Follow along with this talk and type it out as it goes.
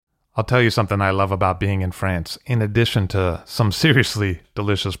I'll tell you something I love about being in France, in addition to some seriously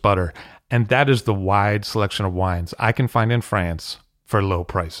delicious butter, and that is the wide selection of wines I can find in France for low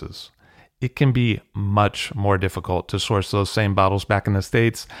prices. It can be much more difficult to source those same bottles back in the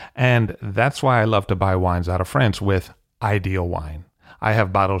States, and that's why I love to buy wines out of France with Ideal Wine. I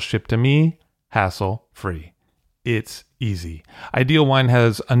have bottles shipped to me, hassle-free. It's easy. Ideal Wine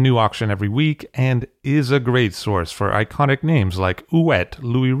has a new auction every week and is a great source for iconic names like Ouet,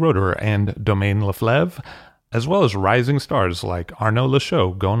 Louis Roeder, and Domaine Leflevre, as well as rising stars like Arnaud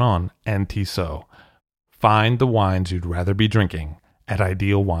Lachaud, Gonon, and Tissot. Find the wines you'd rather be drinking at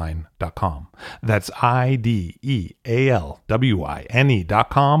idealwine.com. That's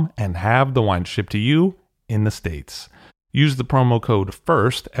IDEALWINE.com and have the wine shipped to you in the States. Use the promo code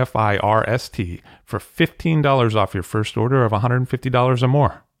FIRST, F-I-R-S-T, for $15 off your first order of $150 or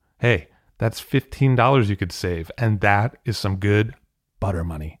more. Hey, that's $15 you could save, and that is some good butter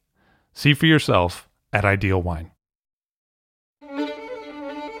money. See for yourself at Ideal Wine.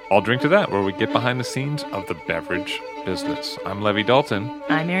 I'll drink to that, where we get behind the scenes of the beverage business. I'm Levi Dalton.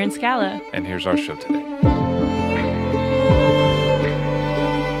 I'm Erin Scala. And here's our show today.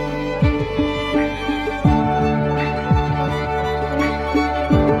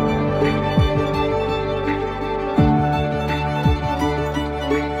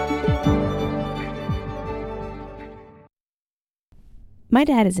 My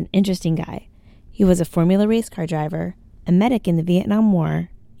dad is an interesting guy. He was a Formula race car driver, a medic in the Vietnam War,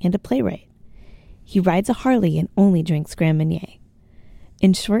 and a playwright. He rides a Harley and only drinks Grand Marnier.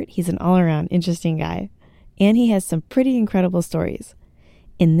 In short, he's an all-around interesting guy, and he has some pretty incredible stories.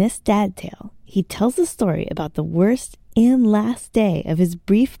 In this Dad Tale, he tells a story about the worst and last day of his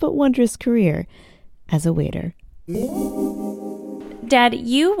brief but wondrous career as a waiter. Dad,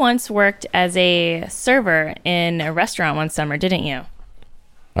 you once worked as a server in a restaurant one summer, didn't you?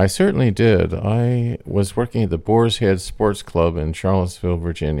 I certainly did. I was working at the Boar's Head Sports Club in Charlottesville,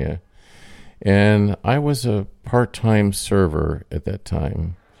 Virginia, and I was a part-time server at that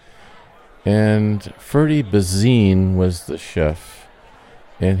time. And Ferdy Bazine was the chef,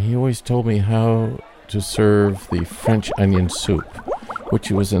 and he always told me how to serve the French onion soup,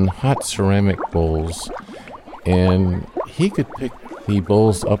 which was in hot ceramic bowls, and he could pick the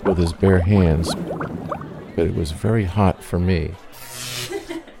bowls up with his bare hands, but it was very hot for me.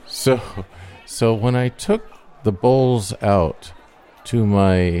 So when I took the bowls out to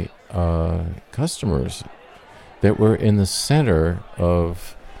my customers that were in the center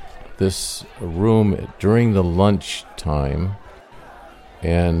of this room during the lunch time,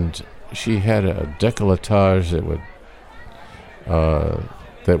 and she had a décolletage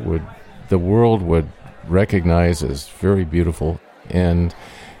that the world would recognize as very beautiful, and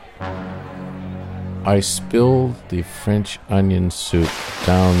I spilled the French onion soup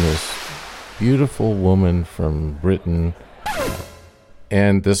down this beautiful woman from Britain,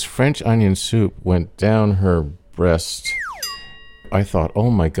 and this French onion soup went down her breast. I thought,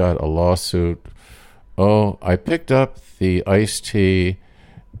 oh my God, a lawsuit. Oh, I picked up the iced tea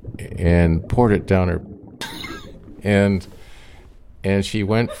and poured it down her, and she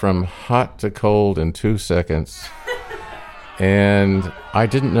went from hot to cold in 2 seconds. And I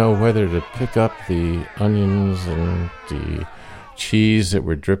didn't know whether to pick up the onions and the cheese that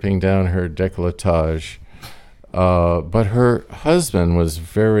were dripping down her décolletage. But her husband was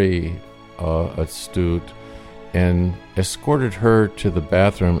very astute and escorted her to the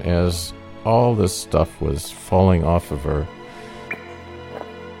bathroom as all this stuff was falling off of her.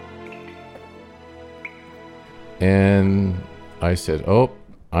 And I said, oh,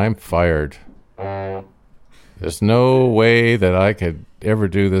 I'm fired. There's no way that I could ever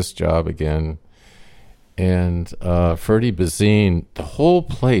do this job again. And Ferdy Bazine, the whole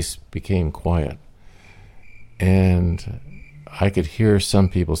place became quiet. And I could hear some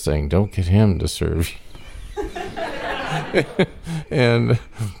people saying, don't get him to serve you. and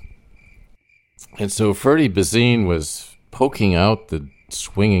so Ferdy Bazine was poking out the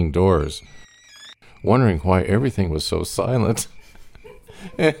swinging doors, wondering why everything was so silent.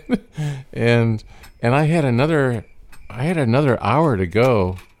 and I had another hour to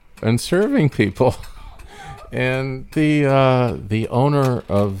go and serving people. And the owner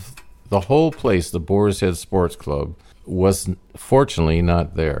of the whole place, the Boar's Head Sports Club, was fortunately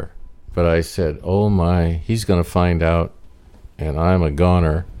not there. But I said, oh my, he's going to find out, and I'm a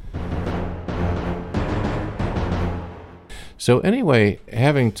goner. So anyway,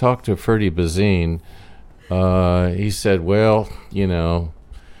 having talked to Ferdy Bazine, he said, well, you know,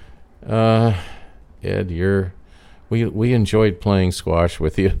 Ed, we enjoyed playing squash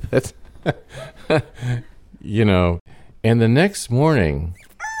with you, but, you know. And the next morning,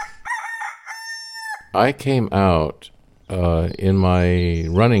 I came out in my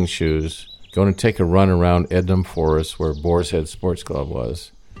running shoes, going to take a run around Ednam Forest where Boar's Head Sports Club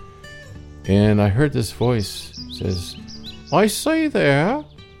was. And I heard this voice says, "I say there,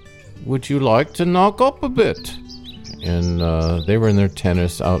 would you like to knock up a bit?" And they were in their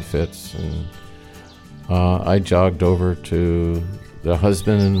tennis outfits. And I jogged over to the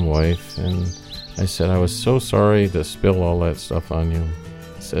husband and wife, and I said, "I was so sorry to spill all that stuff on you."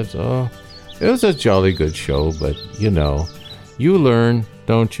 He said, "Oh, it was a jolly good show, but you learn,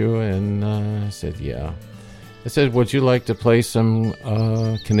 don't you?" And I said, "Yeah." I said, "Would you like to play some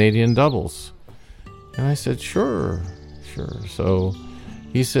Canadian doubles?" And I said, Sure. So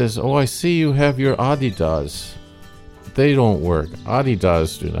he says, "Oh, I see you have your Adidas. They don't work.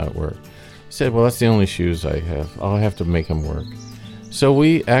 Adidas do not work." I said, "Well, that's the only shoes I have. I'll have to make them work." So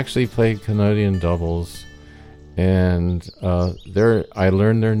we actually played Canadian doubles, and I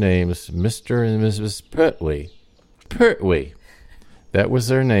learned their names, Mr. and Mrs. Pertwee. That was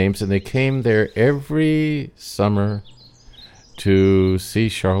their names, and they came there every summer to see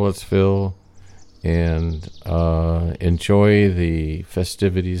Charlottesville and enjoy the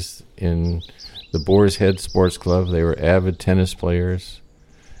festivities in the Boar's Head Sports Club. They were avid tennis players,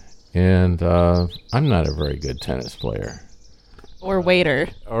 and I'm not a very good tennis player. Or waiter.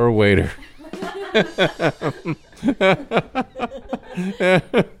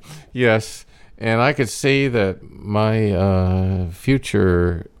 Yes. And I could see that my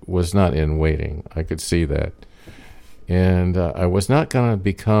future was not in waiting. I could see that. And I was not going to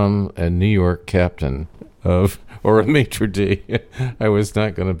become a New York captain or a maitre d'. I was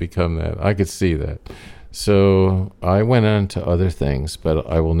not going to become that. I could see that. So I went on to other things, but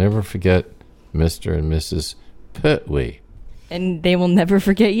I will never forget Mr. and Mrs. Pertwee. And they will never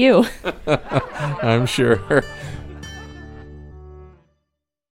forget you. I'm sure.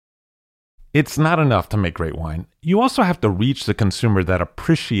 It's not enough to make great wine. You also have to reach the consumer that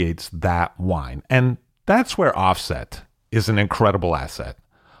appreciates that wine. And that's where Offset is an incredible asset.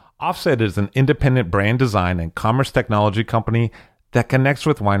 Offset is an independent brand design and commerce technology company that connects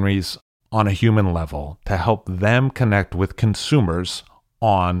with wineries on a human level to help them connect with consumers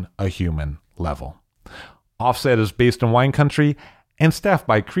on a human level. Offset is based in wine country and staffed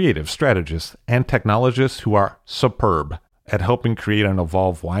by creative strategists and technologists who are superb at helping create and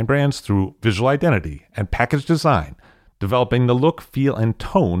evolve wine brands through visual identity and package design, developing the look, feel, and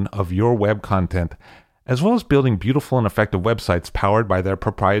tone of your web content, as well as building beautiful and effective websites powered by their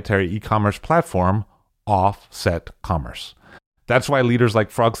proprietary e-commerce platform, Offset Commerce. That's why leaders like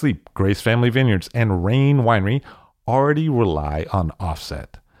Frog Sleep, Grace Family Vineyards, and Rain Winery already rely on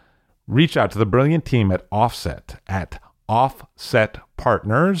Offset. Reach out to the brilliant team at Offset at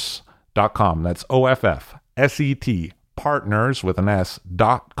offsetpartners.com. That's OFFSET partners with an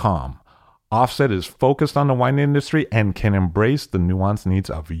S.com. Offset is focused on the wine industry and can embrace the nuanced needs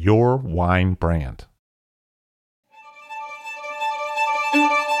of your wine brand.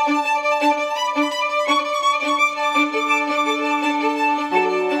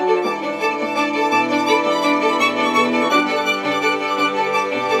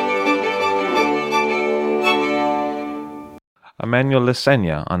 Emmanuel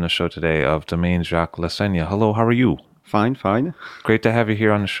Lassaigne on the show today of Domaine Jacques Lassaigne. Hello, how are you? Fine. Great to have you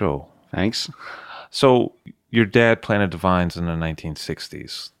here on the show. Thanks. So, your dad planted the vines in the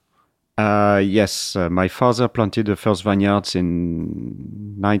 1960s. Yes, my father planted the first vineyards in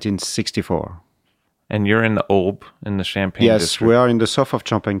 1964. And you're in the Aube, in the Champagne Yes, district? we are in the south of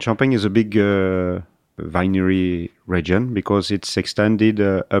Champagne. Champagne is a big winery region because it's extended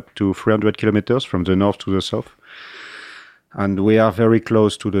up to 300 kilometers from the north to the south. And we are very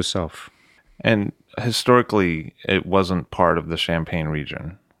close to the south. And historically, it wasn't part of the Champagne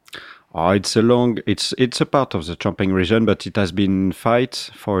region. It's a part of the Champagne region, but it has been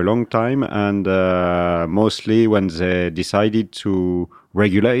fight for a long time, and mostly when they decided to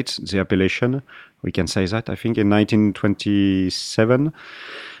regulate the appellation, we can say that, I think in 1927,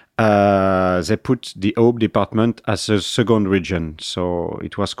 they put the Aube department as a second region. So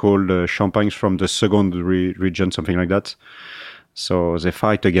it was called Champagne from the second region, something like that. So they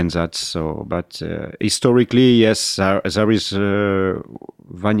fight against that. But historically, yes, there is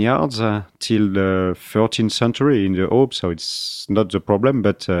vineyards till the 13th century in the Aube, so it's not the problem,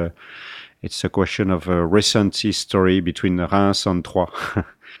 but it's a question of recent history between Reims and Troyes.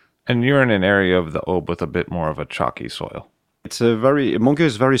 And you're in an area of the Aube with a bit more of a chalky soil. Mongueux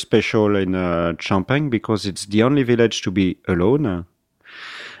is very special in Champagne because it's the only village to be alone.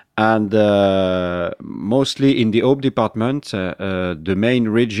 And mostly in the Aube department, the main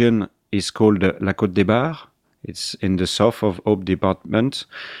region is called La Côte des Bars. It's in the south of Aube department.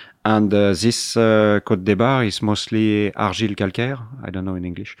 And this Côte des Bar is mostly argile calcaire. I don't know in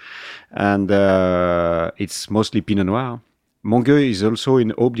English. And it's mostly Pinot Noir. Mongueux is also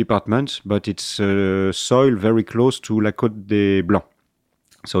in Aube department, but it's soil very close to La Côte des Blancs.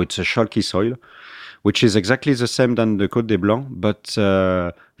 So it's a chalky soil, which is exactly the same than the Côte des Blancs, but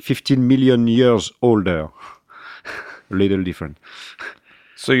 15 million years older. A little different.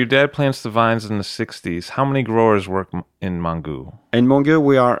 So your dad plants the vines in the 60s. How many growers work in Mongueux? In Mongueux,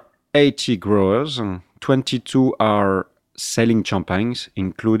 we are 80 growers. 22 are selling champagnes.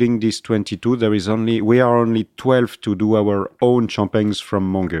 Including these 22, we are only 12 to do our own champagnes from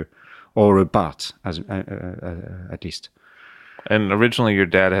Mongueux, or a part, at least. And originally your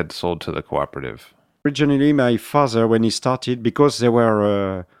dad had sold to the cooperative. Originally, my father, when he started, because they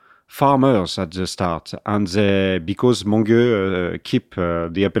were farmers at the start, and because Mongueux keep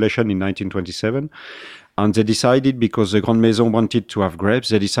the appellation in 1927, and they decided, because the Grande Maison wanted to have grapes,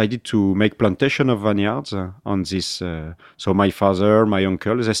 they decided to make plantation of vineyards on this. So my father, my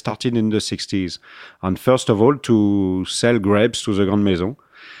uncle, they started in the 60s, and first of all to sell grapes to the Grande Maison.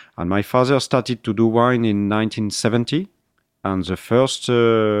 And my father started to do wine in 1970. And the first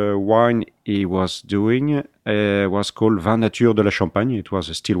wine he was doing was called Vin Nature de la Champagne. It was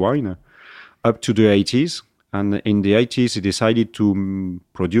a still wine up to the 80s. And in the 80s, he decided to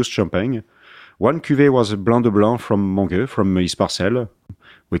produce champagne. One cuvée was a Blanc de Blanc from Mongueux, from his parcel.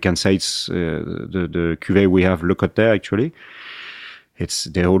 We can say it's the cuvée we have Le Côté, actually. It's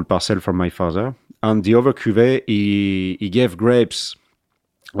the whole parcel from my father. And the other cuvée, he gave grapes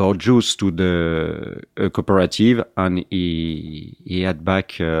or juice to the cooperative, and he had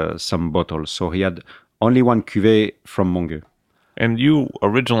back some bottles. So he had only one cuvée from Mongueux. And you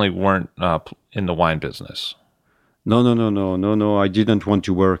originally weren't in the wine business. No. I didn't want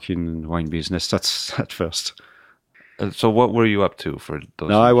to work in wine business. That's at first. So what were you up to for those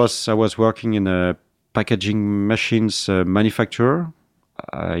No, years? I was working in a packaging machines manufacturer.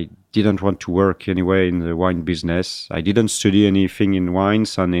 I didn't want to work anyway in the wine business. I didn't study anything in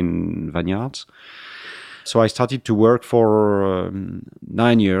wines and in vineyards. So I started to work for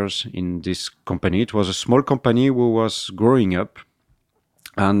 9 years in this company. It was a small company who was growing up.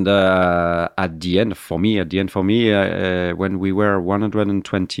 And at the end for me, when we were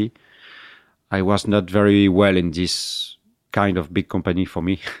 120, I was not very well in this kind of big company for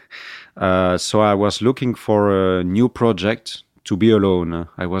me. So I was looking for a new project to be alone.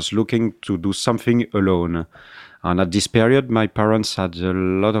 I was looking to do something alone. And at this period, my parents had a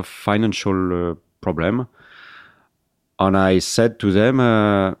lot of financial problem. And I said to them,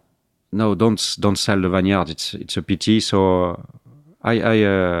 no, don't sell the vineyard. It's a pity. So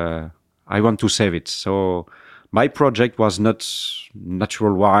I want to save it. So my project was not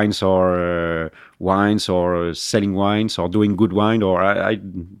natural wines or selling wines or doing good wine, or I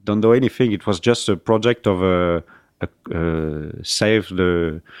don't know anything. It was just a project of save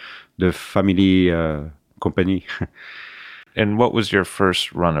the family company. And what was your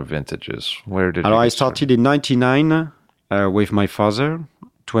first run of vintages? Where did I started in 99 with my father.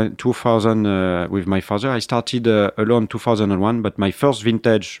 2000 with my father. I started alone 2001, but my first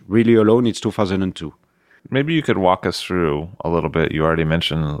vintage really alone it's 2002. Maybe you could walk us through a little bit. You already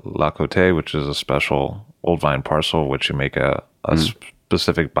mentioned La Côte, which is a special old vine parcel, which you make a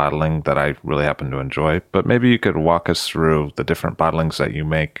specific bottling that I really happen to enjoy. But maybe you could walk us through the different bottlings that you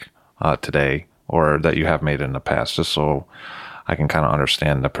make today, or that you have made in the past, just so I can kind of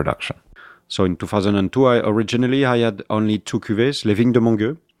understand the production. So in 2002, I had only 2 cuvées, Les Vignes de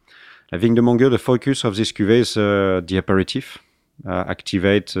Mongueux. La Vigne de Mongueux, the focus of this cuvée is the aperitif,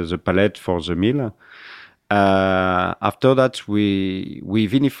 activate the palate for the meal. After that, we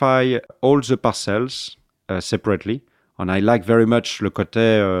vinify all the parcels separately. And I like very much Le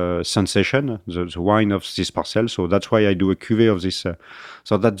Côté sensation, the wine of this parcel. So that's why I do a cuvée of this.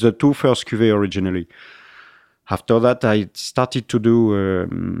 So that's the 2 first cuvées originally. After that, I started to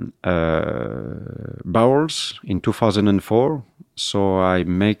do barrels in 2004. So I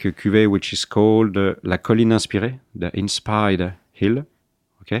make a cuvée which is called La Colline Inspirée, the inspired hill.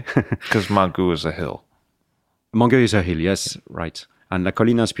 Okay? Because Mongueux is a hill. Mongueux is a hill, yes, right. And La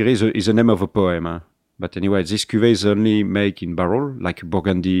Colline Inspirée is the name of a poem. But anyway, this cuvée is only made in barrel, like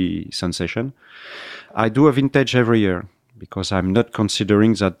Burgundy sensation. I do a vintage every year, because I'm not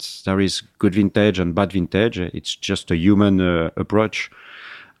considering that there is good vintage and bad vintage. It's just a human approach.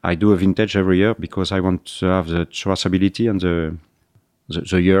 I do a vintage every year because I want to have the traceability and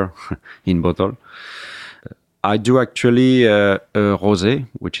the year in bottle. I do actually a rosé,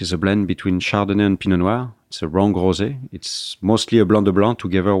 which is a blend between Chardonnay and Pinot Noir. It's a wrong rosé. It's mostly a Blanc de Blanc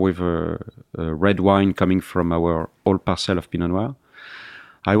together with a red wine coming from our old parcel of Pinot Noir.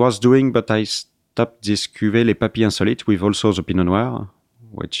 I was doing, but I stopped this cuvée Les Papilles Insolites with also the Pinot Noir,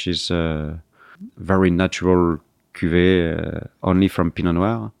 which is a very natural cuvée only from Pinot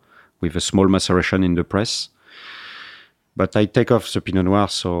Noir, with a small maceration in the press. But I take off the Pinot Noir,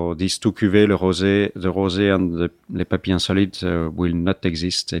 so these two cuvées, the rosé and the Les Papilles Insolites, will not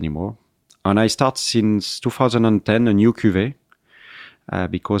exist anymore. And I start since 2010 a new cuvée,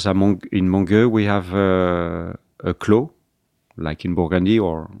 because in Mongueux we have a clos, like in Burgundy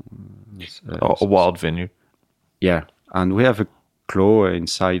or A wild vineyard. yeah, and we have a clos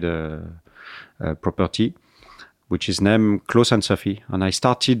inside a property, which is named Clos Sainte-Sophie. And I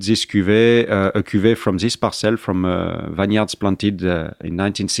started this cuvée, a cuvée from this parcel, from vineyards planted in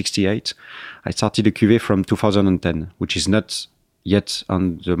 1968. I started a cuvée from 2010, which is not yet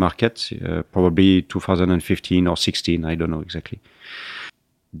on the market, probably 2015 or 16, I don't know exactly.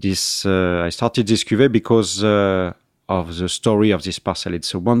 I started this cuvée because of the story of this parcel.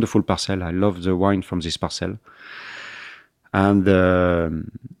 It's a wonderful parcel. I love the wine from this parcel. And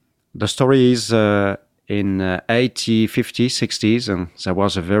the story is in 80, 50, 60s, there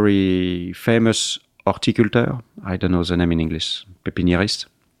was a very famous horticulteur. I don't know the name in English. Pépiniériste.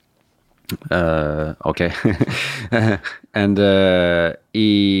 Okay. And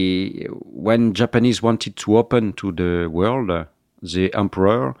when Japanese wanted to open to the world, the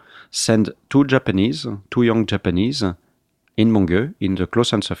emperor sent two young Japanese, in Mongueux, in the Clos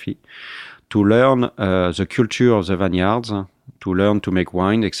Sainte-Sophie, to learn the culture of the vineyards, to learn to make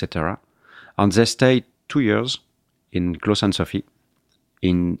wine, etc. And they stayed 2 years in Clos Sainte-Sophie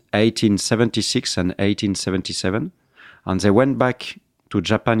in 1876 and 1877. And they went back to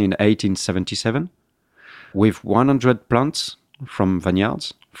Japan in 1877 with 100 plants from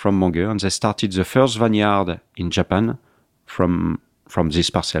vineyards from Mongueux. And they started the first vineyard in Japan from this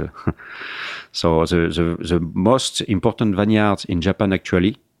parcel. So the most important vineyard in Japan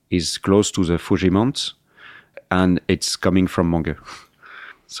actually is close to the Fuji Mountains, and it's coming from Mongueux.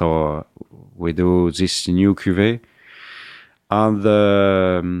 So we do this new cuvée, and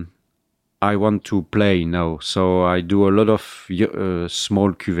I want to play now. So I do a lot of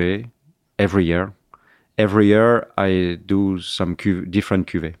small cuvée every year. Every year I do some different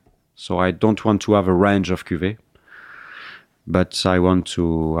cuvée. So I don't want to have a range of cuvée, but I want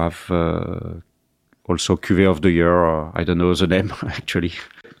to have also cuvée of the year, or I don't know the name actually.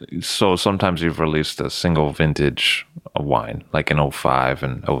 So sometimes you've released a single vintage wine, like in 05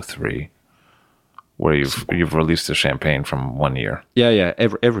 and 03, where you've released a champagne from 1 year. Yeah,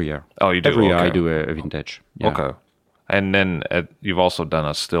 every year. Oh, you do? Every year Okay. I do a vintage. Yeah. Okay. And then you've also done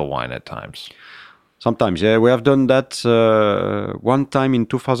a still wine at times. Sometimes, yeah. We have done that one time in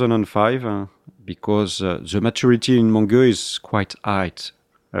 2005 because the maturity in Mongueux is quite high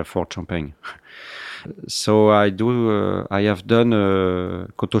for champagne. So I have done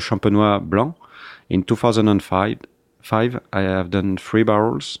Coteau Champenois Blanc in 2005. I have done 3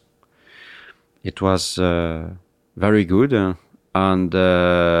 barrels. It was very good. And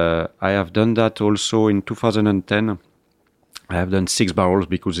I have done that also in 2010. I have done 6 barrels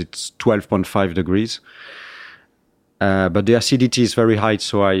because it's 12.5 degrees. But the acidity is very high,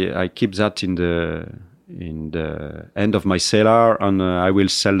 so I keep that in the end of my cellar, and I will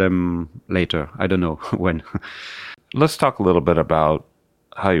sell them later. I don't know when. Let's talk a little bit about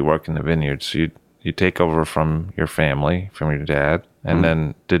how you work in the vineyards. You take over from your family, from your dad, and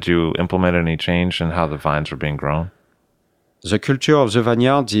then did you implement any change in how the vines were being grown? The culture of the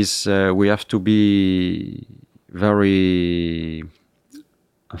vineyard is we have to be very...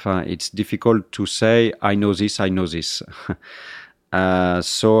 it's difficult to say, I know this.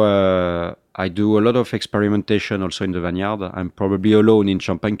 So I do a lot of experimentation also in the vineyard. I'm probably alone in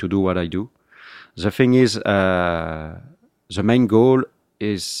Champagne to do what I do. The thing is, the main goal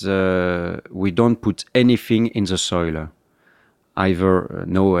is we don't put anything in the soil. Either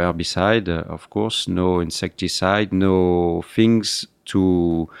no herbicide, of course, no insecticide, no things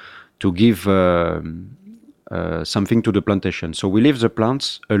to give something to the plantation. So we leave the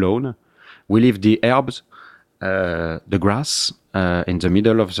plants alone. We leave the herbs, the grass, in the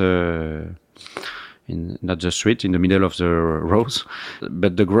middle of not the street, in the middle of the rows.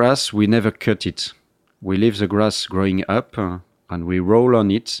 But the grass, we never cut it. We leave the grass growing up and we roll on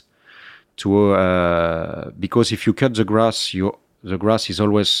it because if you cut the grass, the grass is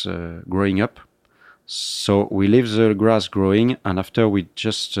always growing up. So we leave the grass growing, and after we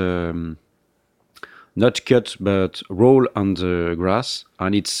just not cut but roll on the grass,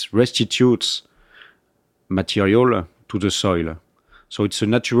 and it restitutes material to the soil. So it's a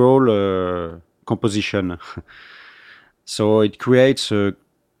natural composition. So it creates a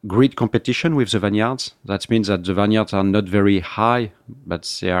great competition with the vineyards. That means that the vineyards are not very high, but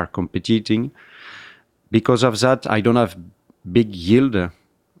they are competing. Because of that, I don't have big yield,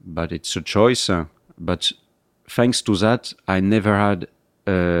 but it's a choice. But thanks to that, I never had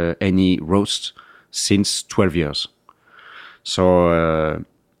any roast since 12 years. So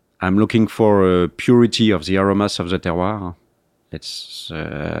I'm looking for purity of the aromas of the terroir. It's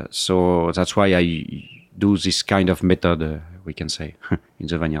so that's why I do this kind of method, we can say, in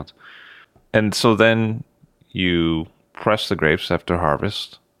the vineyard. And so then you press the grapes after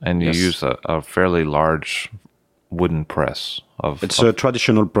harvest, and you Yes. use a fairly large wooden press. It's a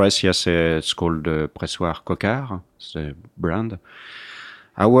traditional press, yes. It's called Pressoir Cocard, it's the brand.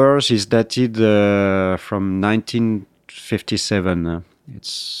 Ours is dated from 1957.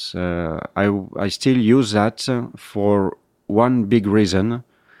 It's I still use that for one big reason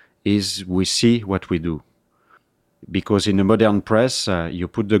is we see what we do. Because in a modern press, you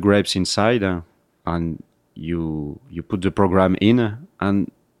put the grapes inside and you put the program in,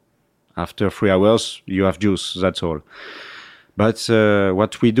 and after 3 hours you have juice. That's all. But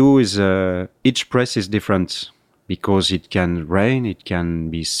what we do is each press is different because it can rain, it can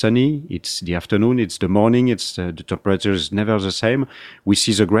be sunny. It's the afternoon, it's the morning. It's the temperature is never the same. We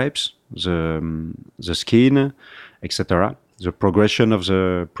see the grapes, the skin, etc. The progression of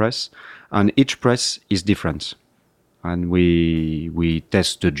the press, and each press is different. And we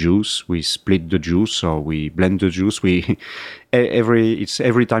test the juice, we split the juice, or we blend the juice. It's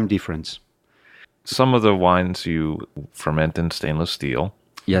every time different. Some of the wines you ferment in stainless steel,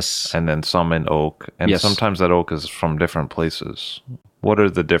 Yes. and then some in oak, and Yes. sometimes that oak is from different places. What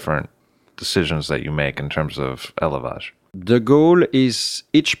are the different decisions that you make in terms of élevage? The goal is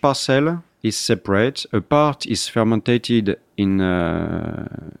each parcel is separate. A part is fermented in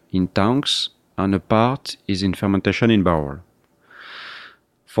tanks, and a part is in fermentation in barrel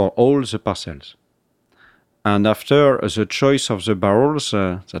for all the parcels. And after the choice of the barrels,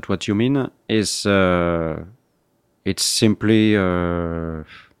 that's what you mean, is it's simply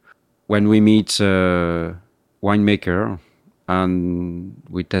when we meet a winemaker and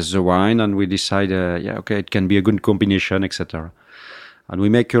we test the wine and we decide, yeah, okay, it can be a good combination, etc. And we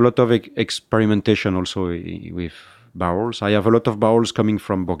make a lot of experimentation also with barrels. I have a lot of barrels coming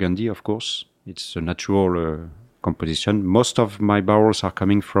from Burgundy, of course. It's a natural composition. Most of my barrels are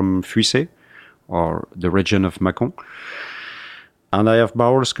coming from Fuissé, or the region of Mâcon. And I have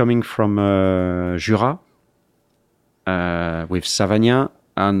barrels coming from Jura, with Savagnin,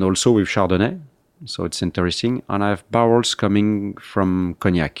 and also with Chardonnay. So it's interesting. And I have barrels coming from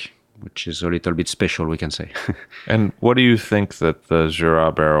Cognac, which is a little bit special, we can say. And what do you think that the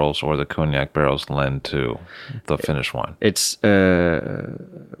Jura barrels or the Cognac barrels lend to the finished wine? It's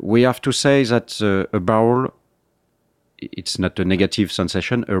we have to say that a barrel, it's not a negative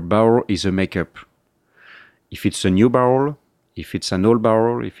sensation. A barrel is a makeup. If it's a new barrel, if it's an old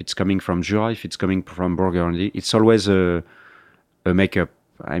barrel, if it's coming from Jura, if it's coming from Burgundy, it's always a makeup.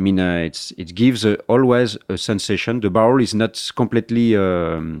 I mean, it gives always a sensation. The barrel is not completely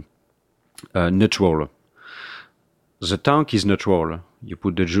natural. The tank is natural. You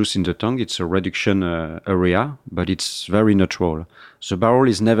put the juice in the tank, it's a reduction area, but it's very natural. The barrel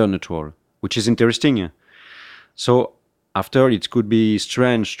is never natural, which is interesting. So after, it could be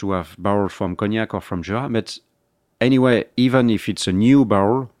strange to have barrel from Cognac or from Jura, but anyway, even if it's a new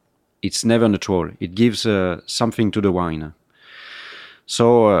barrel, it's never natural. It gives something to the wine.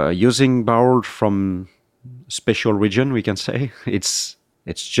 So using barrel from special region, we can say, it's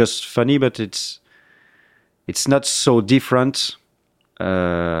just funny, but it's not so different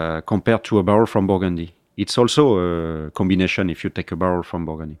compared to a barrel from Burgundy. It's also a combination if you take a barrel from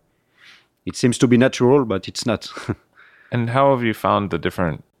Burgundy. It seems to be natural, but it's not. And how have you found the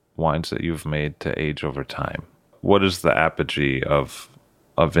different wines that you've made to age over time? What is the apogee of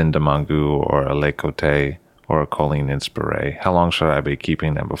a Vin de Mangou or a Le Côté or a Colline Inspiré? How long should I be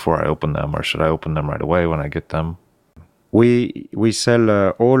keeping them before I open them, or should I open them right away when I get them? We sell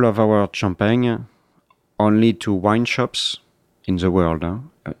all of our champagne only to wine shops in the world.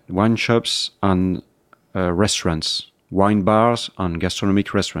 Wine shops and restaurants, wine bars and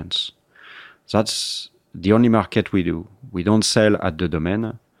gastronomic restaurants. That's the only market we do. We don't sell at the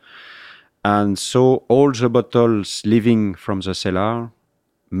domain. And so all the bottles leaving from the cellar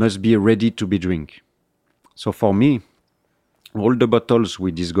must be ready to be drink. So for me, all the bottles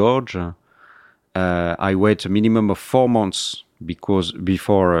we disgorge, I wait a minimum of 4 months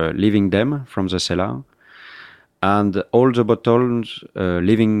before leaving them from the cellar. And all the bottles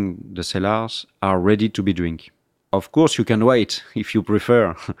leaving the cellars are ready to be drink. Of course, you can wait if you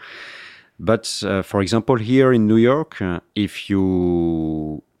prefer. But for example, here in New York, if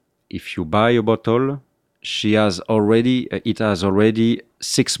you if you buy a bottle, it has already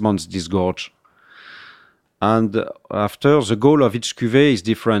 6 months disgorge. And after, the goal of each cuvée is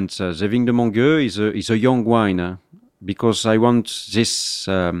different. The Vigne de Mongueux is a young wine because I want this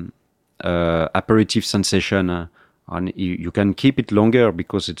aperitif sensation. And you can keep it longer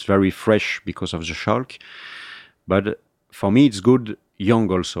because it's very fresh because of the shalk. But for me, it's good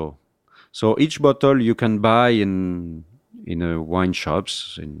young also. So each bottle you can buy in wine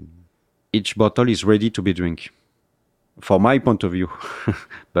shops. Each bottle is ready to be drunk, from my point of view.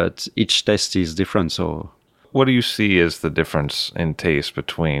 But each taste is different. So, what do you see as the difference in taste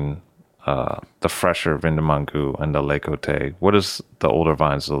between the fresher Vin de Mongout and the Le Côté? What does the older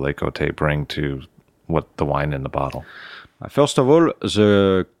vines of the Le Côté bring to what the wine in the bottle? First of all,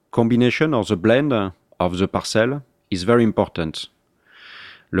 the combination or the blend of the parcel is very important.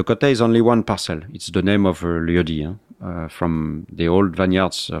 Le Côté is only one parcel. It's the name of lieu-dit from the old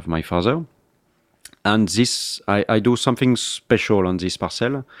vineyards of my father. And this, I do something special on this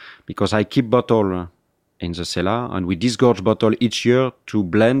parcel because I keep bottle in the cellar and we disgorge bottle each year to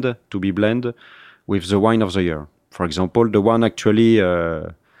be blended with the wine of the year. For example, the one actually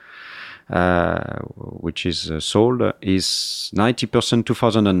which is sold is 90%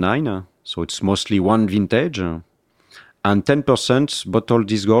 2009, so it's mostly one vintage, and 10% bottle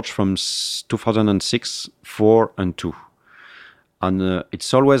disgorge from 2006, 4 and 2. And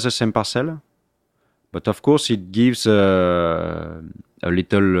it's always the same parcel, but of course it gives a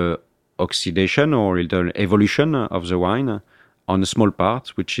little oxidation or a little evolution of the wine on a small part,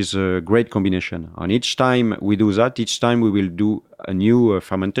 which is a great combination. And each time we do that, each time we will do a new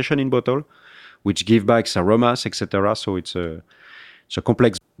fermentation in bottle, which give back aromas, etc. So it's a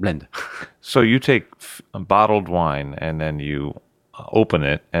complex blend. So you take bottled wine and then you open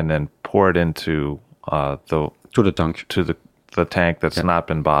it and then pour it into the tank. To the tank that's not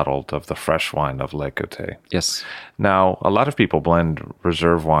been bottled of the fresh wine of Le Côté. Yes. Now, a lot of people blend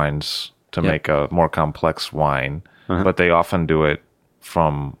reserve wines to make a more complex wine, but they often do it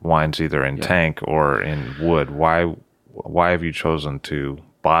from wines either in tank or in wood. Why have you chosen to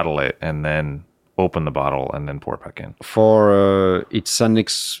bottle it and then open the bottle and then pour it back in? For it's an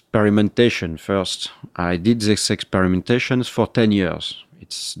experimentation first. I did this experimentation for 10 years.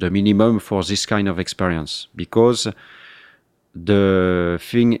 It's the minimum for this kind of experience because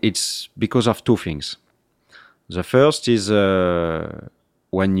it's because of two things. The first is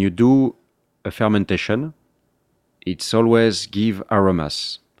when you do a fermentation, it's always give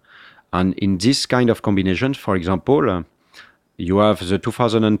aromas. And in this kind of combination, for example, you have the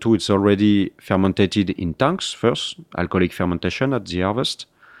 2002, it's already fermented in tanks first, alcoholic fermentation at the harvest.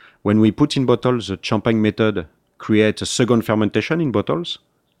 When we put in bottles, the champagne method creates a second fermentation in bottles.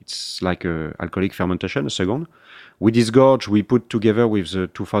 It's like a alcoholic fermentation, a second. We disgorge, we put together with the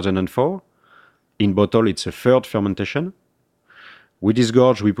 2004. In bottle, it's a third fermentation. We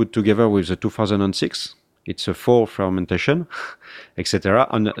disgorge, we put together with the 2006. It's a fourth fermentation, etc.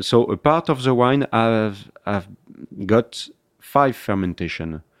 And so a part of the wine have got 5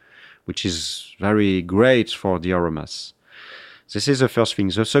 fermentation, which is very great for the aromas. This is the first thing.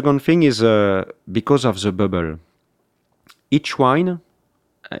 The second thing is because of the bubble. Each wine,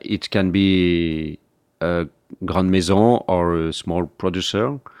 it can be a Grande Maison or a small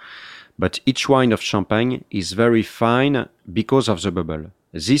producer, but each wine of champagne is very fine because of the bubble.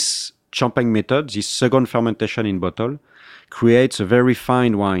 This champagne method, this second fermentation in bottle, creates a very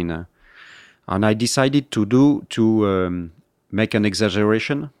fine wine. And I decided to make an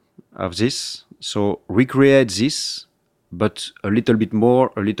exaggeration of this. So recreate this, but a little bit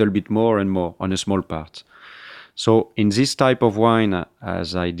more and more on a small part. So in this type of wine,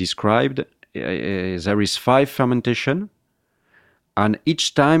 as I described, there is 5 fermentation. And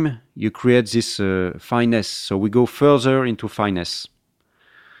each time you create this fineness. So we go further into fineness.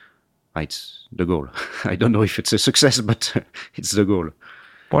 It's the goal. I don't know if it's a success, but it's the goal.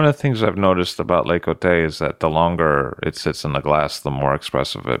 One of the things I've noticed about Le Côté is that the longer it sits in the glass, the more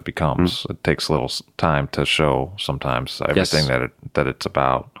expressive it becomes. It takes a little time to show sometimes everything that it's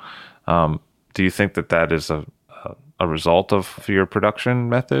about. Do you think that is a result of your production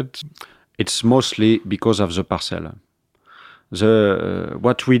methods? It's mostly because of the parcel.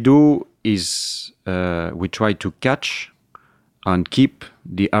 What we do is we try to catch and keep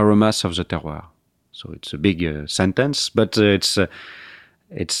the aromas of the terroir. So it's a big sentence, but it's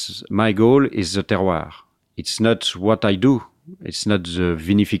my goal is the terroir. It's not what I do. It's not the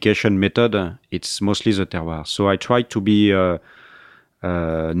vinification method. It's mostly the terroir. So I try to be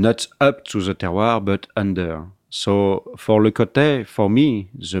not up to the terroir, but under. So for Le Côté, for me,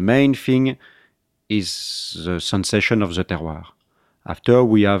 the main thing is the sensation of the terroir. After,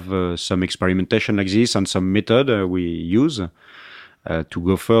 we have some experimentation like this and some method we use to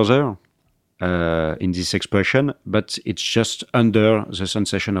go further in this expression, but it's just under the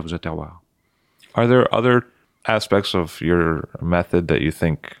sensation of the terroir. Are there other aspects of your method that you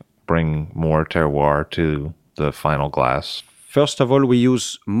think bring more terroir to the final glass? First of all, we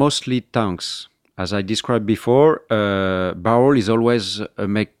use mostly tanks. As I described before, barrel is always a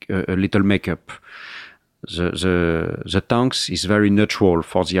little makeup. The tanks is very neutral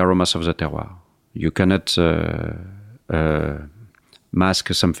for the aromas of the terroir. You cannot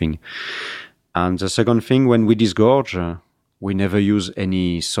mask something. And the second thing, when we disgorge, we never use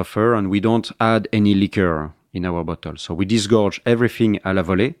any sulfur and we don't add any liquor in our bottle. So we disgorge everything à la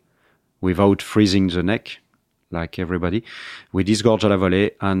volée without freezing the neck, like everybody. We disgorge à la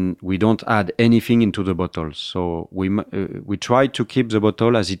volée and we don't add anything into the bottle. So we try to keep the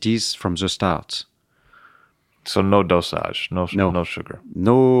bottle as it is from the start. So no dosage, no sugar.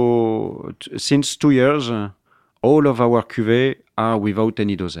 No, since 2 years, all of our cuvées are without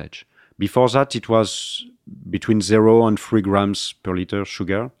any dosage. Before that, it was between 0 and 3 grams per liter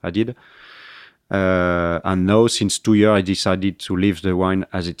sugar added. And now, since 2 years, I decided to leave the wine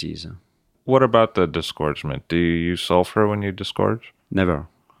as it is. What about the disgorgement? Do you use sulfur when you disgorge? Never.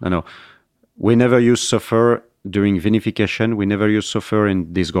 No. We never use sulfur during vinification. We never use sulfur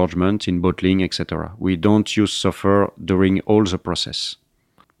in disgorgement, in bottling, etc. We don't use sulfur during all the process.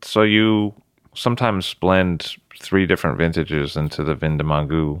 So you sometimes blend 3 different vintages into the Vin de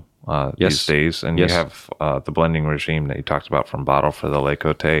Mangou these days, and you have the blending regime that you talked about from bottle for the Le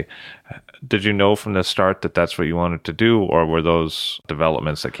Côté. Did you know from the start that that's what you wanted to do, or were those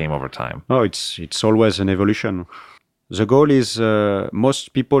developments that came over time? Oh, it's always an evolution. The goal is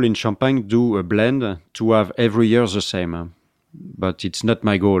most people in Champagne do a blend to have every year the same, but it's not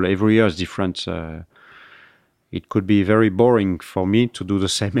my goal. Every year is different. It could be very boring for me to do the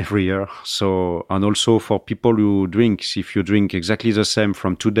same every year. So, and also for people who drink, if you drink exactly the same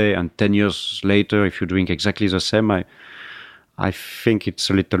from today and 10 years later, if you drink exactly the same, I think it's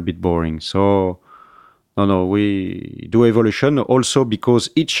a little bit boring. So, no, we do evolution also because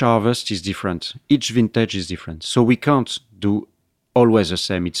each harvest is different. Each vintage is different. So we can't do always the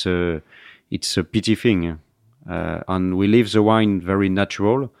same. It's a pity thing. And we leave the wine very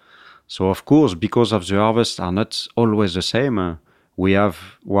natural. So of course, because of the harvest are not always the same, we have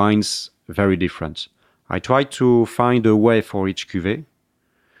wines very different. I try to find a way for each cuvée.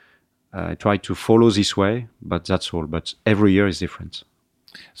 I try to follow this way, but that's all. But every year is different.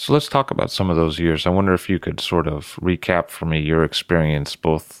 So let's talk about some of those years. I wonder if you could sort of recap for me your experience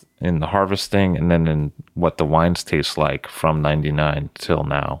both in the harvesting and then in what the wines taste like from 99 till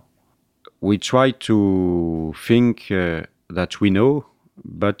now. We try to think that we know,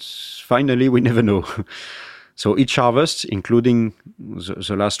 but finally we never know. So each harvest, including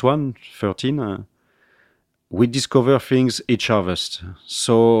the last one, 13, we discover things each harvest.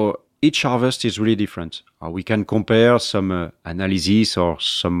 So each harvest is really different. We can compare some analysis or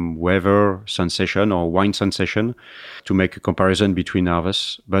some weather sensation or wine sensation to make a comparison between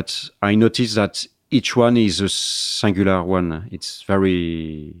harvests. But I noticed that each one is a singular one. It's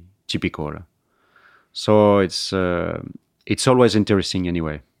very typical. So it's always interesting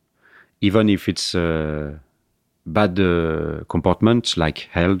anyway. Even if it's bad compartment like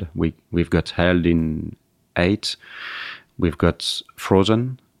held. We've got held in 8. We've got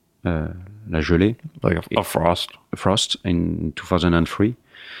frozen. La gelée, like a frost in 2003.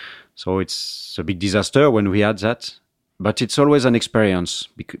 So it's a big disaster when we had that, but it's always an experience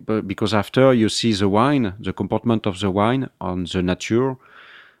because after you see the wine, the comportment of the wine on the nature,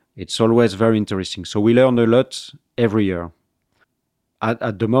 it's always very interesting. So we learn a lot every year.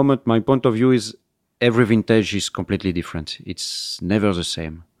 At the moment, my point of view is every vintage is completely different. It's never the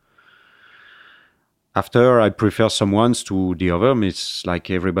same. After, I prefer some ones to the other. It's like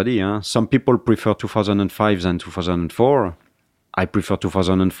everybody. Some people prefer 2005 than 2004. I prefer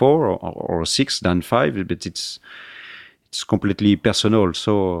 2004 or 6 than 5, but it's completely personal.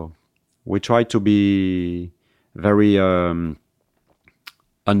 So we try to be very under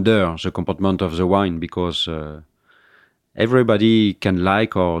the comportment of the wine because everybody can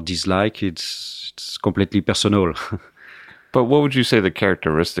like or dislike. It's completely personal. But what would you say the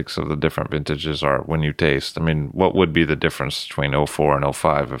characteristics of the different vintages are when you taste? I mean, what would be the difference between 04 and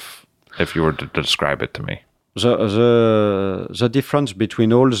 05 if you were to describe it to me? The difference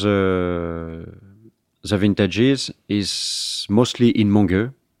between all the vintages is mostly in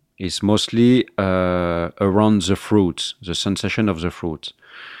Mongueux. It's mostly around the fruit, the sensation of the fruit.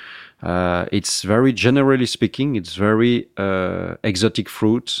 It's very, generally speaking, it's very exotic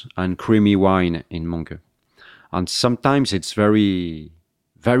fruit and creamy wine in Mongueux. And sometimes it's very,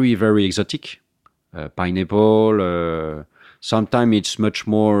 very, very exotic. Pineapple. Sometimes it's much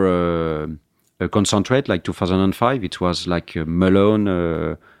more concentrate, like 2005. It was like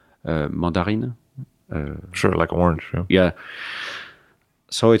melon, mandarin. Sure, like orange. Yeah. Yeah.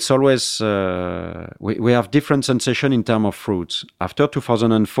 So it's always we have different sensation in terms of fruits. After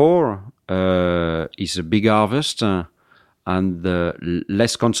 2004 is a big harvest and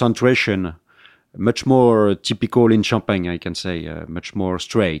less concentration, much more typical in Champagne, I can say, much more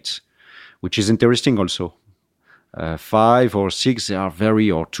straight, which is interesting also. 5 or 6, they are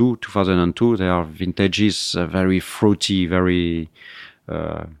very, or 2002, they are vintages, very fruity, very.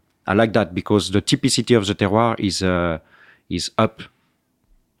 I like that because the typicity of the terroir is up.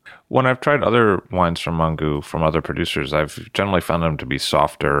 When I've tried other wines from Mongu from other producers, I've generally found them to be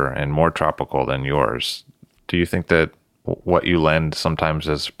softer and more tropical than yours. Do you think that what you lend sometimes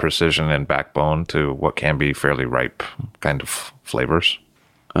is precision and backbone to what can be fairly ripe kind of flavors?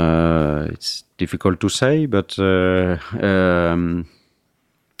 It's difficult to say, but I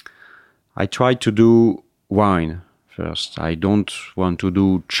try to do wine first. I don't want to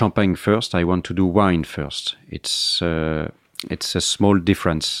do champagne first. I want to do wine first. It's a small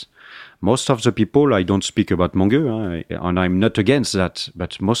difference. Most of the people, I don't speak about Mongueux, and I'm not against that,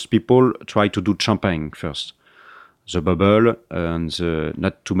 but most people try to do champagne first. The bubble and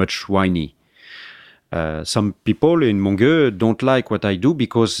not too much winey. Some people in Mongueux don't like what I do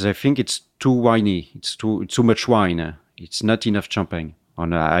because they think it's too winey. It's too much wine. It's not enough champagne.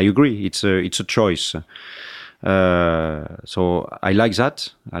 And I agree. It's a choice. So I like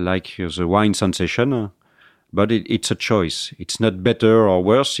that. I like the wine sensation. But it's a choice. It's not better or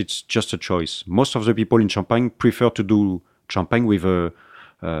worse. It's just a choice. Most of the people in Champagne prefer to do champagne with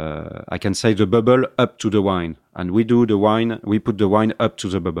I can say the bubble up to the wine. And we put the wine up to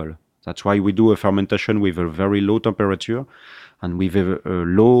the bubble. That's why we do a fermentation with a very low temperature and with a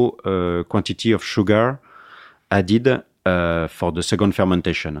low quantity of sugar added for the second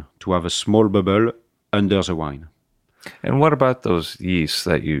fermentation to have a small bubble under the wine. And what about those yeasts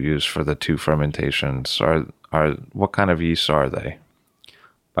that you use for the two fermentations? What kind of yeasts are they?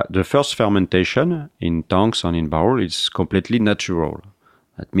 But the first fermentation in tanks and in barrel is completely natural.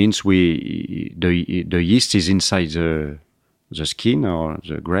 That means the yeast is inside the skin or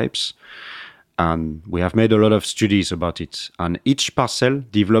the grapes, and we have made a lot of studies about it. And each parcel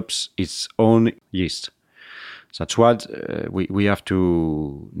develops its own yeast. That's what we have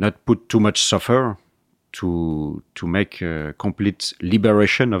to not put too much sulfur to make a complete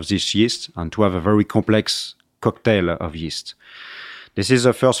liberation of this yeast and to have a very complex cocktail of yeast. This is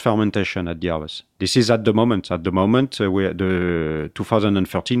the first fermentation at the harvest. This is at the moment. At the moment, the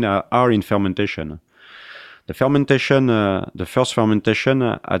 2013 are in fermentation. The first fermentation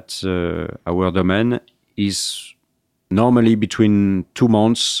at our domain is normally between 2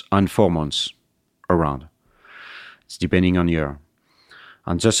 months and 4 months around. It's depending on year.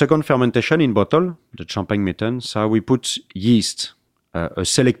 And the second fermentation in bottle, the champagne method, so we put yeast, a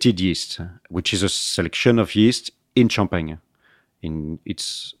selected yeast, which is a selection of yeast in champagne.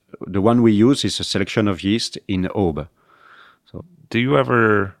 It's the one we use is a selection of yeast in Aube. So, do you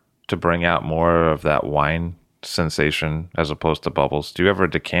ever, to bring out more of that wine sensation as opposed to bubbles, do you ever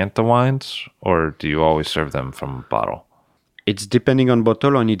decant the wines, or do you always serve them from bottle? It's depending on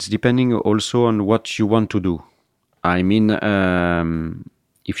bottle, and it's depending also on what you want to do. I mean,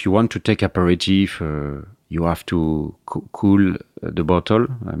 if you want to take aperitif, you have to cool the bottle.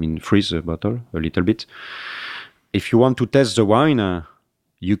 I mean, freeze the bottle a little bit. If you want to test the wine,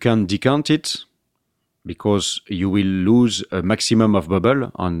 you can decant it because you will lose a maximum of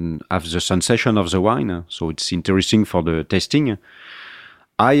bubble and have the sensation of the wine. So it's interesting for the tasting.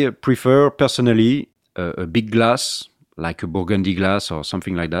 I prefer personally a big glass, like a Burgundy glass or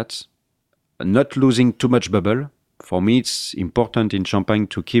something like that, not losing too much bubble. For me, it's important in champagne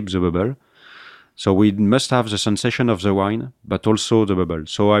to keep the bubble. So we must have the sensation of the wine, but also the bubble.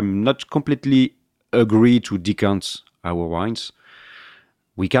 So I'm not completely agree to decant our wines.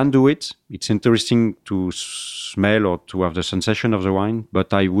 We can do it. It's interesting to smell or to have the sensation of the wine,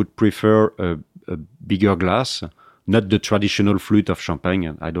 but I would prefer a bigger glass, not the traditional flute of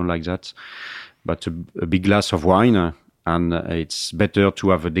champagne. I don't like that, but a big glass of wine, and it's better to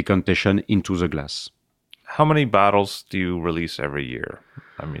have a decantation into the glass. How many bottles do you release every year?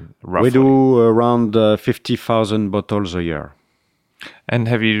 I mean, roughly. We do around 50,000 bottles a year. And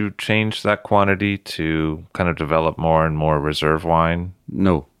have you changed that quantity to kind of develop more and more reserve wine?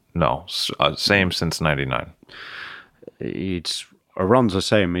 No. Same since 99. It's around the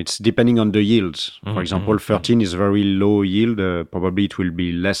same. It's depending on the yields. For example, 13 is very low yield. Probably it will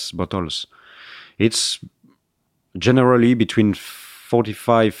be less bottles. It's generally between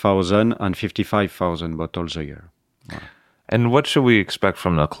 45,000 and 55,000 bottles a year. And what should we expect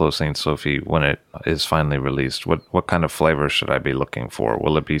from the Clos Saint Sophie when it is finally released? What kind of flavor should I be looking for?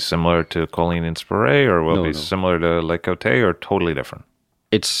 Will it be similar to Colline Inspiré, or will it be similar to Le Côté, or totally different?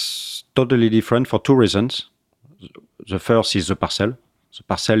 It's totally different for two reasons. The first is the parcel. The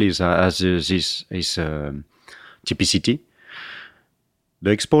parcel has this typicity.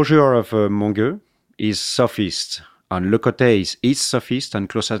 The exposure of Mongueux is southeast, and Le Côté is southeast, and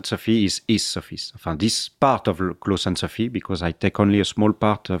Clos Saint Sophie is east southeast. Enfin, this part of Clos Saint Sophie, because I take only a small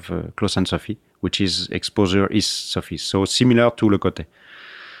part of Clos Saint Sophie, which is exposure east southeast, so similar to Le Côté.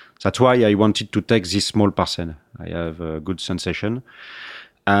 That's why I wanted to take this small parcel. I have a good sensation.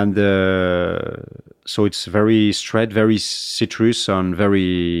 And so it's very straight, very citrus, and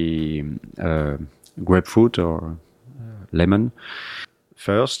very grapefruit or lemon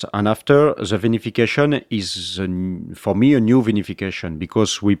first. And after, the vinification is, for me, a new vinification,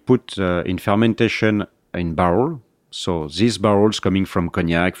 because we put in fermentation in barrel. So these barrels coming from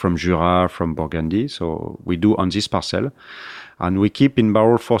Cognac, from Jura, from Burgundy. So we do on this parcel. And we keep in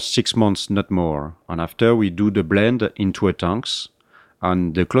barrel for 6 months, not more. And after, we do the blend into a tanks.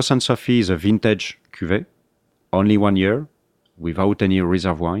 And the Clos Saint Sophie is a vintage cuvée, only 1 year, without any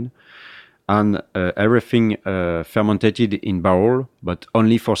reserve wine. And everything fermented in barrel, but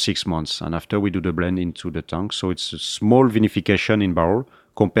only for 6 months. And after, we do the blend into the tank. So it's a small vinification in barrel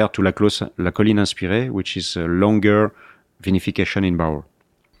compared to La Colline Inspirée, which is a longer vinification in barrel.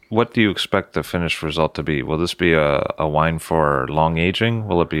 What do you expect the finished result to be? Will this be a wine for long aging?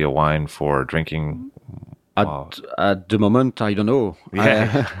 Will it be a wine for drinking? At the moment, I don't know.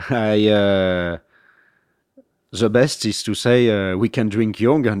 Yeah. The best is to say we can drink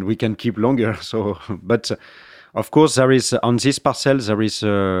young and we can keep longer. So, but of course, there is on this parcel there is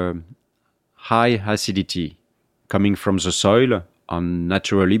high acidity coming from the soil, and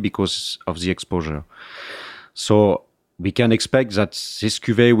naturally because of the exposure. So we can expect that this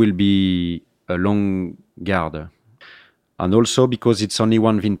cuvée will be a long garde. And also because it's only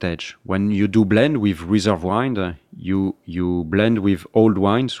one vintage. When you do blend with reserve wine, you blend with old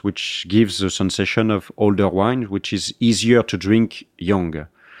wines, which gives the sensation of older wine, which is easier to drink young.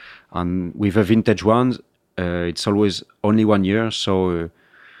 And with a vintage one, it's always only 1 year. So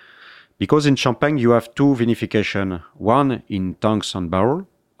because in Champagne you have two vinification, one in tanks and barrel,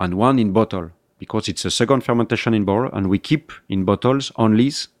 and one in bottle, because it's a second fermentation in barrel, and we keep in bottles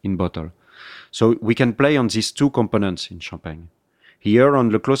only in bottle. So we can play on these two components in Champagne. Here on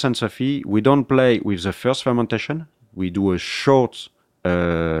Le Clos Saint Sophie, we don't play with the first fermentation. We do a short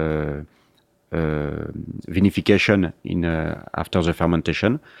vinification after the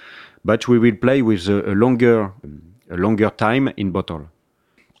fermentation, but we will play with a longer time in bottle.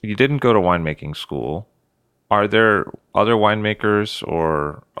 You didn't go to winemaking school. Are there other winemakers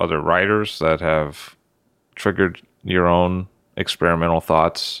or other writers that have triggered your own experimental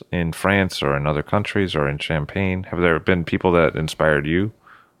thoughts in France or in other countries or in Champagne? Have there been people that inspired you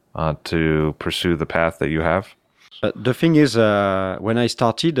to pursue the path that you have? The thing is, when I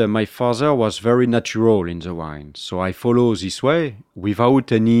started, my father was very natural in the wine. So I follow this way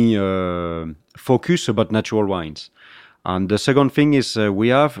without any focus about natural wines. And the second thing is we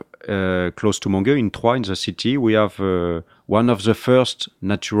have, close to Mongueux, in Troyes, in the city, we have one of the first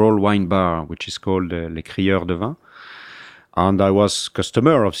natural wine bar, which is called Les Crieurs de Vin. And I was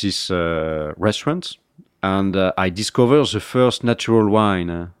customer of this restaurant, and I discovered the first natural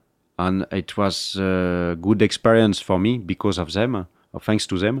wine, and it was a good experience for me because of them, or thanks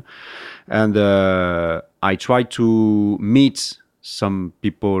to them. And I tried to meet some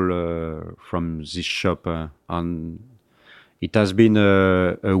people from this shop, and it has been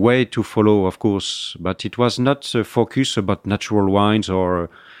a way to follow, of course, but it was not a focus about natural wines, or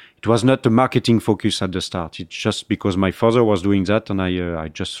it was not a marketing focus at the start. It's just because my father was doing that, and I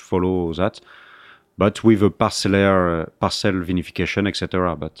just follow that, but with a parcel vinification,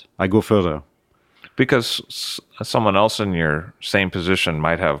 etc. But I go further. Because someone else in your same position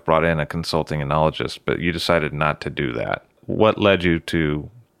might have brought in a consulting enologist, but you decided not to do that. What led you to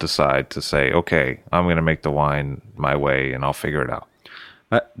decide to say, okay, I'm going to make the wine my way and I'll figure it out?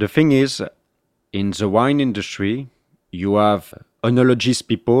 The thing is, in the wine industry, you have enologist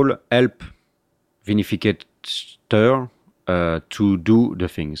people help vinificator to do the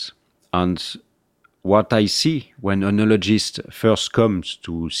things. And what I see when enologist first comes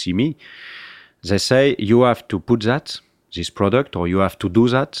to see me, they say, you have to put this product, or you have to do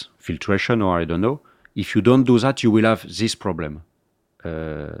that, filtration, or I don't know. If you don't do that, you will have this problem.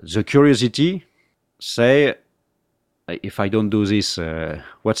 The curiosity say, if I don't do this,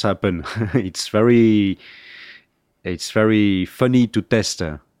 what's happened? It's very it's very funny to test.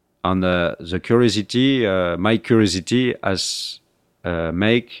 And the curiosity, my curiosity has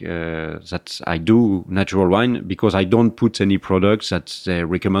make that I do natural wine because I don't put any products that they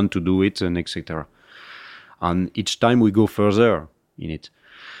recommend to do it and etc. And each time we go further in it.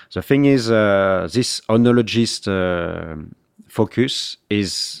 The thing is, this oenologist focus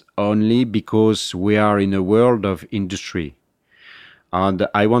is only because we are in a world of industry. And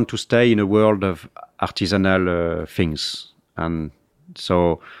I want to stay in a world of artisanal things. And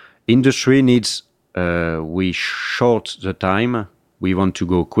so industry needs, we short the time. We want to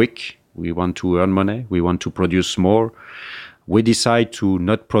go quick. We want to earn money. We want to produce more. We decide to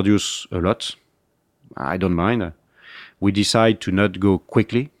not produce a lot. I don't mind. We decide to not go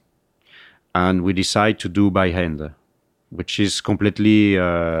quickly. And we decide to do by hand, which is completely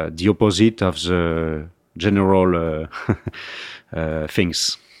the opposite of the general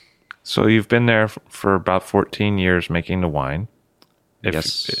things. So you've been there for about 14 years making the wine.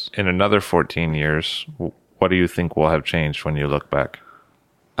 Yes. In another 14 years, what do you think will have changed when you look back?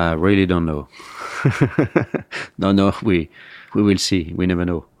 I really don't know. No, we will see. We never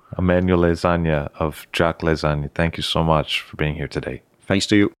know. Emmanuel Lassaigne of Jacques Lassaigne, thank you so much for being here today. Thanks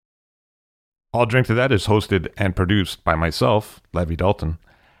to you. All Drink to That is hosted and produced by myself, Levi Dalton.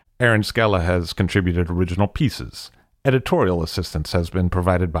 Aaron Scala has contributed original pieces. Editorial assistance has been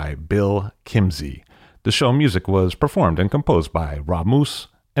provided by Bill Kimsey. The show music was performed and composed by Rob Moose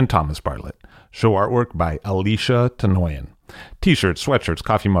and Thomas Bartlett. Show artwork by Alicia Tenoyan. T-shirts, sweatshirts,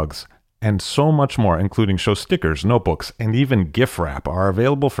 coffee mugs, and so much more, including show stickers, notebooks, and even gift wrap are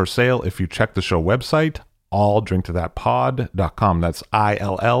available for sale if you check the show website, alldrinktothatpod.com. That's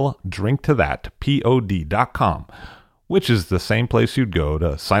ILL drinktothatpod.com, which is the same place you'd go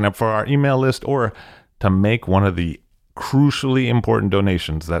to sign up for our email list or to make one of the crucially important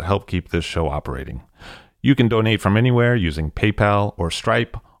donations that help keep this show operating. You can donate from anywhere using PayPal or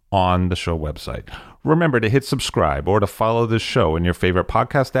Stripe on the show website. Remember to hit subscribe or to follow this show in your favorite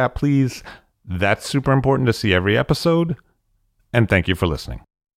podcast app, please. That's super important to see every episode. And thank you for listening.